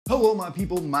Hello my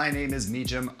people, my name is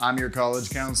Meacham, I'm your college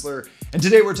counselor, and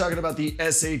today we're talking about the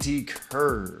SAT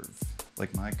curve,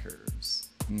 like my curves.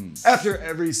 After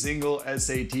every single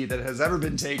SAT that has ever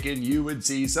been taken, you would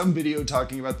see some video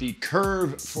talking about the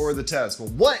curve for the test. Well,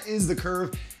 what is the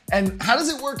curve? And how does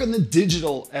it work on the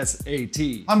digital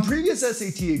SAT? On previous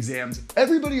SAT exams,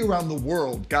 everybody around the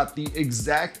world got the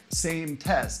exact same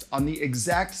test on the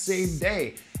exact same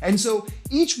day. And so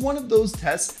each one of those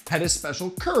tests had a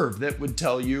special curve that would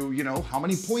tell you, how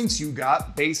many points you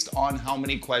got based on how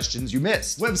many questions you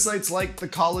missed. Websites like the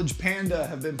College Panda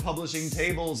have been publishing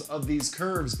tables of these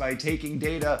curves by taking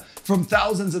data from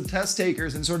thousands of test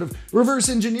takers and sort of reverse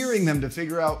engineering them to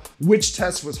figure out which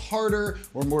test was harder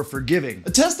or more forgiving.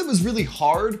 A test that was really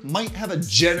hard might have a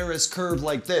generous curve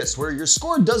like this, where your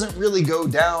score doesn't really go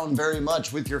down very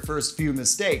much with your first few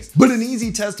mistakes. But an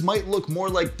easy test might look more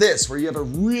like this, where you have a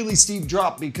really steep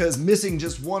drop because missing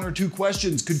just one or two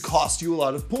questions could cost you a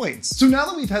lot of points. So now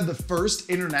that we've had the first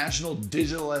international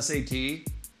digital SAT,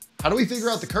 how do we figure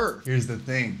out the curve? Here's the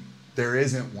thing, there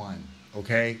isn't one,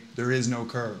 okay? There is no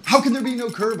curve. How can there be no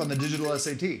curve on the digital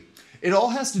SAT? It all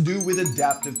has to do with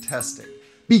adaptive testing.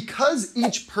 Because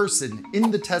each person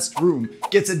in the test room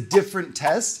gets a different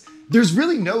test, there's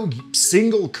really no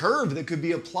single curve that could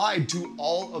be applied to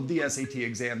all of the SAT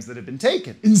exams that have been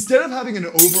taken. Instead of having an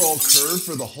overall curve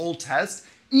for the whole test,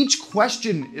 each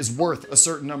question is worth a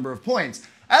certain number of points.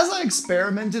 As I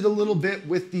experimented a little bit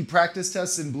with the practice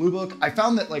tests in Blue Book, I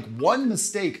found that one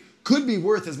mistake could be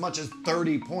worth as much as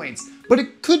 30 points, but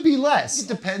it could be less. It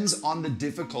depends on the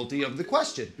difficulty of the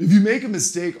question. If you make a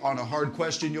mistake on a hard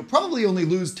question, you'll probably only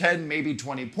lose 10, maybe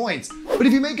 20 points. But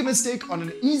if you make a mistake on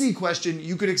an easy question,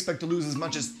 you could expect to lose as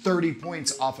much as 30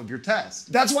 points off of your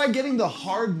test. That's why getting the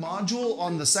hard module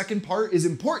on the second part is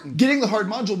important. Getting the hard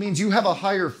module means you have a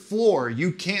higher floor.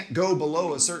 You can't go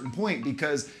below a certain point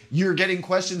because you're getting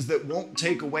questions that won't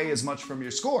take away as much from your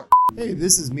score. Hey,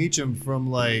 this is Meacham from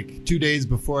 2 days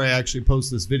before I actually post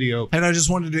this video. And I just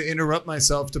wanted to interrupt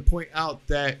myself to point out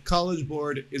that College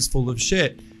Board is full of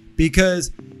shit,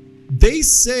 because they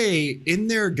say in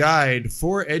their guide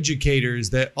for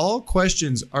educators that all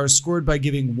questions are scored by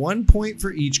giving 1 point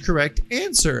for each correct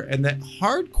answer, and that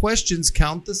hard questions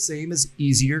count the same as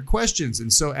easier questions.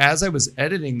 And so as I was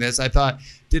editing this, I thought,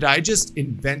 did I just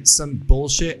invent some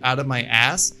bullshit out of my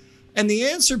ass? And the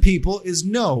answer, people, is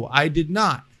no, I did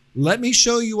not. Let me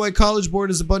show you why College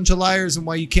Board is a bunch of liars and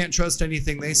why you can't trust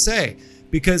anything they say.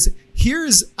 Because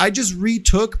I just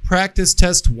retook practice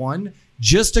test 1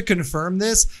 just to confirm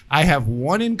this. I have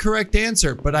one incorrect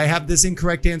answer, but I have this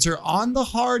incorrect answer on the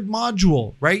hard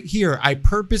module right here. I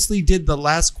purposely did the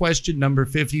last question, number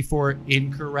 54,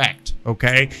 incorrect,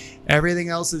 okay? Everything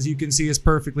else, as you can see, is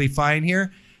perfectly fine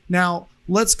here. Now,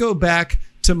 let's go back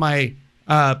to my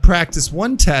practice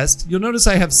 1 test. You'll notice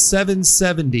I have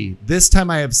 770. This time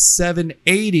I have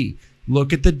 780.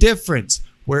 Look at the difference.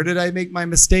 Where did I make my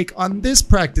mistake on this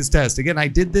practice test? Again, I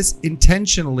did this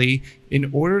intentionally in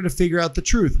order to figure out the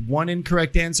truth. One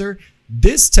incorrect answer.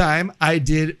 This time I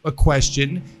did a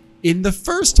question in the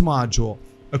first module,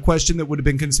 a question that would have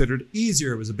been considered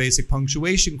easier. It was a basic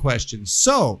punctuation question.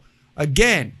 So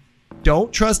again,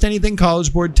 don't trust anything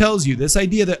College Board tells you. This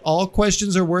idea that all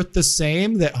questions are worth the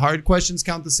same, that hard questions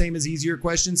count the same as easier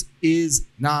questions, is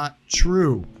not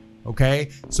true, okay?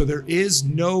 So there is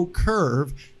no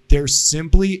curve. There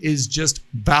simply is just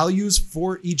values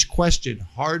for each question.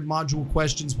 Hard module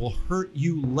questions will hurt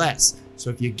you less. So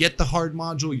if you get the hard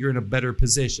module, you're in a better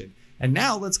position. And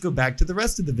now let's go back to the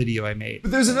rest of the video I made.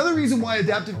 But there's another reason why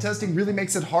adaptive testing really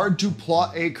makes it hard to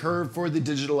plot a curve for the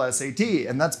digital SAT,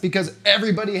 and that's because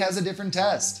everybody has a different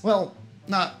test. Well,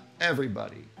 not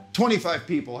everybody. 25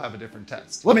 people have a different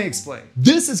test. Let me explain.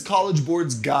 This is College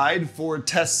Board's guide for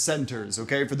test centers,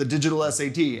 okay, for the digital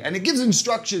SAT, and it gives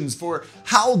instructions for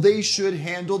how they should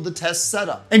handle the test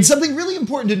setup. And something really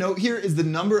important to note here is the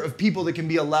number of people that can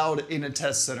be allowed in a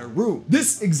test center room.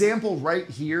 This example right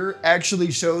here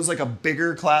actually shows a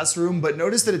bigger classroom, but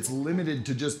notice that it's limited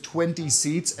to just 20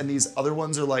 seats, and these other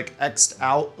ones are X'd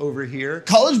out over here.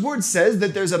 College Board says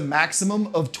that there's a maximum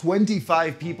of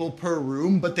 25 people per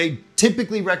room, but they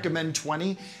typically recommend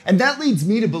 20, and that leads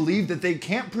me to believe that they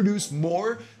can't produce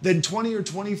more than 20 or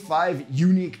 25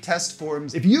 unique test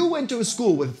forms. If you went to a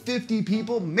school with 50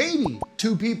 people, maybe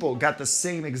 2 people got the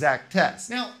same exact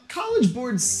test. Now, College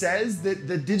Board says that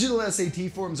the digital SAT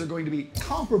forms are going to be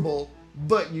comparable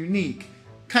but unique,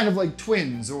 kind of like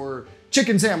twins or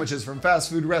chicken sandwiches from fast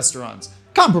food restaurants.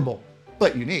 Comparable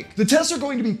but unique. The tests are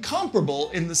going to be comparable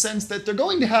in the sense that they're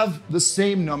going to have the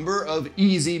same number of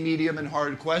easy, medium, and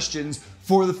hard questions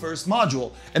for the first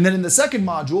module. And then in the second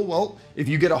module, well, if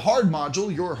you get a hard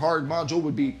module, your hard module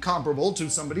would be comparable to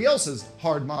somebody else's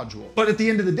hard module. But at the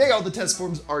end of the day, all the test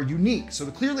forms are unique. So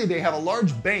clearly they have a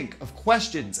large bank of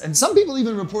questions. And some people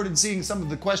even reported seeing some of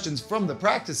the questions from the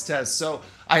practice test. So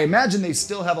I imagine they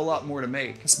still have a lot more to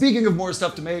make. Speaking of more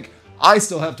stuff to make, I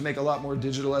still have to make a lot more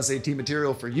digital SAT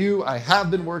material for you. I have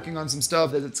been working on some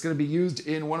stuff that it's going to be used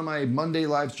in one of my Monday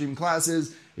live stream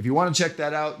classes. If you want to check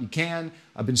that out, you can.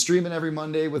 I've been streaming every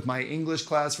Monday with my English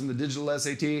class from the digital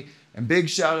SAT. And big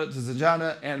shout out to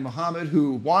Zajana and Mohammed,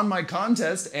 who won my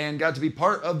contest and got to be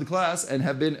part of the class and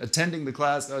have been attending the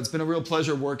class. It's been a real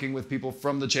pleasure working with people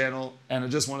from the channel. And I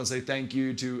just want to say thank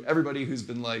you to everybody who's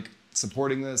been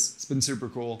supporting this. It's been super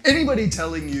cool. Anybody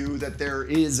telling you that there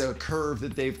is a curve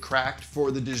that they've cracked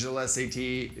for the digital SAT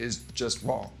is just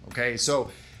wrong, okay? So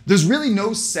there's really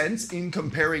no sense in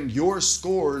comparing your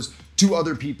scores to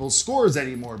other people's scores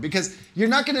anymore, because you're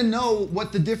not gonna know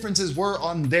what the differences were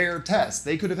on their test.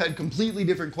 They could have had completely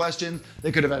different questions.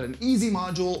 They could have had an easy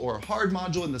module or a hard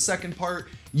module in the second part.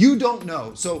 You don't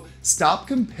know. So stop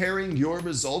comparing your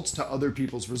results to other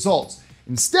people's results.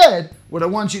 Instead, what I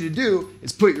want you to do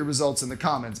is put your results in the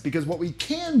comments, because what we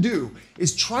can do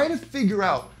is try to figure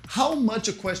out how much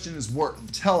a question is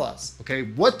worth. Tell us, okay,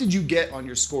 what did you get on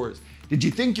your scores? Did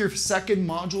you think your second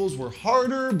modules were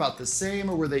harder, about the same,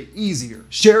 or were they easier?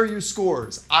 Share your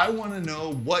scores. I want to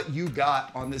know what you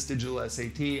got on this digital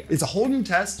SAT. It's a whole new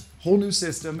test, whole new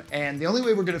system, and the only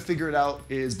way we're going to figure it out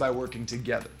is by working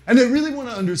together. And I really want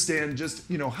to understand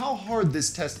just, how hard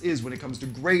this test is when it comes to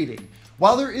grading.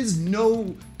 While there is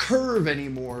no curve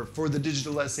anymore for the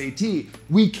digital SAT,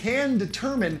 we can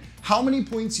determine how many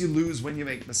points you lose when you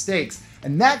make mistakes.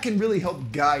 And that can really help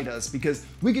guide us, because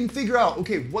we can figure out,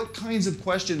 okay, what kinds of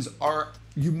questions are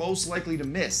you most likely to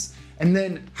miss? And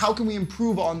then how can we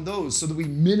improve on those so that we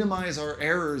minimize our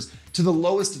errors to the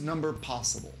lowest number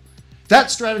possible?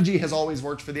 That strategy has always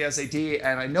worked for the SAT,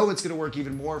 and I know it's going to work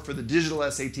even more for the digital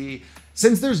SAT.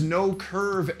 Since there's no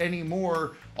curve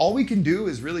anymore, all we can do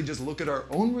is really just look at our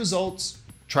own results,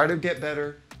 try to get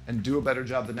better, and do a better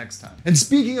job the next time. And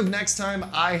speaking of next time,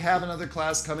 I have another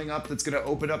class coming up that's going to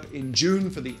open up in June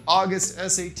for the August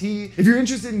SAT. If you're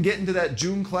interested in getting to that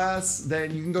June class,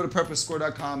 then you can go to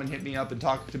prepwithscore.com and hit me up and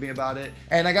talk to me about it.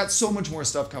 And I got so much more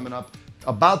stuff coming up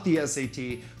about the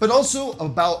SAT, but also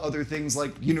about other things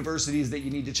like universities that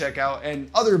you need to check out and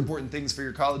other important things for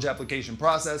your college application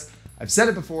process. I've said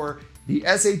it before, the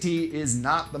SAT is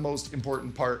not the most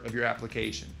important part of your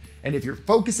application. And if you're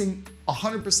focusing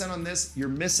 100% on this, you're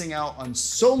missing out on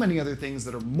so many other things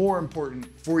that are more important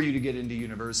for you to get into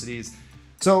universities.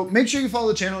 So make sure you follow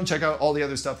the channel and check out all the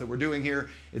other stuff that we're doing here.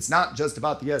 It's not just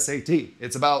about the SAT,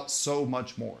 it's about so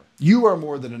much more. You are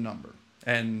more than a number.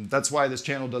 And that's why this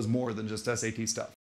channel does more than just SAT stuff.